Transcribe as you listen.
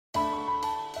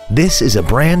This is a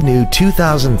brand new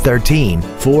 2013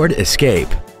 Ford Escape.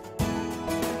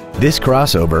 This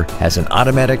crossover has an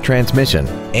automatic transmission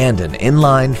and an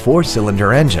inline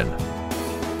 4-cylinder engine.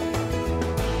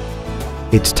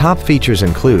 Its top features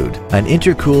include an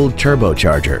intercooled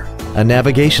turbocharger, a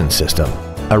navigation system,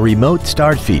 a remote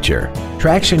start feature,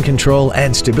 traction control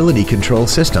and stability control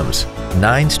systems,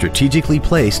 9 strategically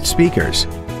placed speakers,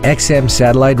 XM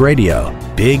satellite radio,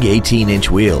 big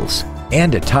 18-inch wheels,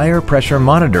 and a tire pressure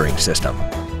monitoring system.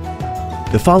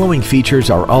 The following features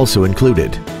are also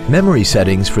included: memory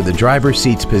settings for the driver's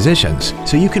seat's positions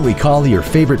so you can recall your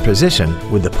favorite position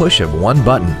with the push of one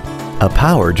button, a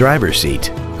power driver's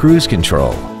seat, cruise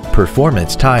control,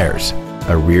 performance tires,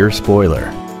 a rear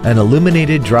spoiler, an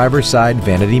illuminated driver's side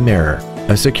vanity mirror,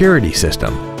 a security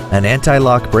system, an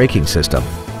anti-lock braking system,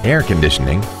 air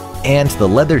conditioning, and the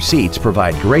leather seats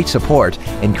provide great support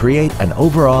and create an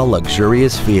overall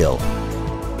luxurious feel.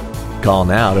 Call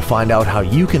now to find out how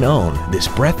you can own this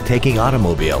breathtaking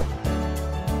automobile.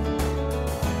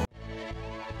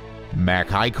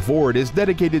 Haik Ford is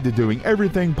dedicated to doing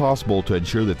everything possible to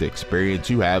ensure that the experience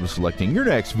you have selecting your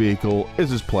next vehicle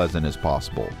is as pleasant as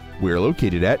possible. We are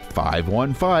located at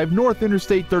 515 North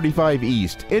Interstate 35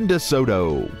 East in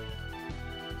DeSoto.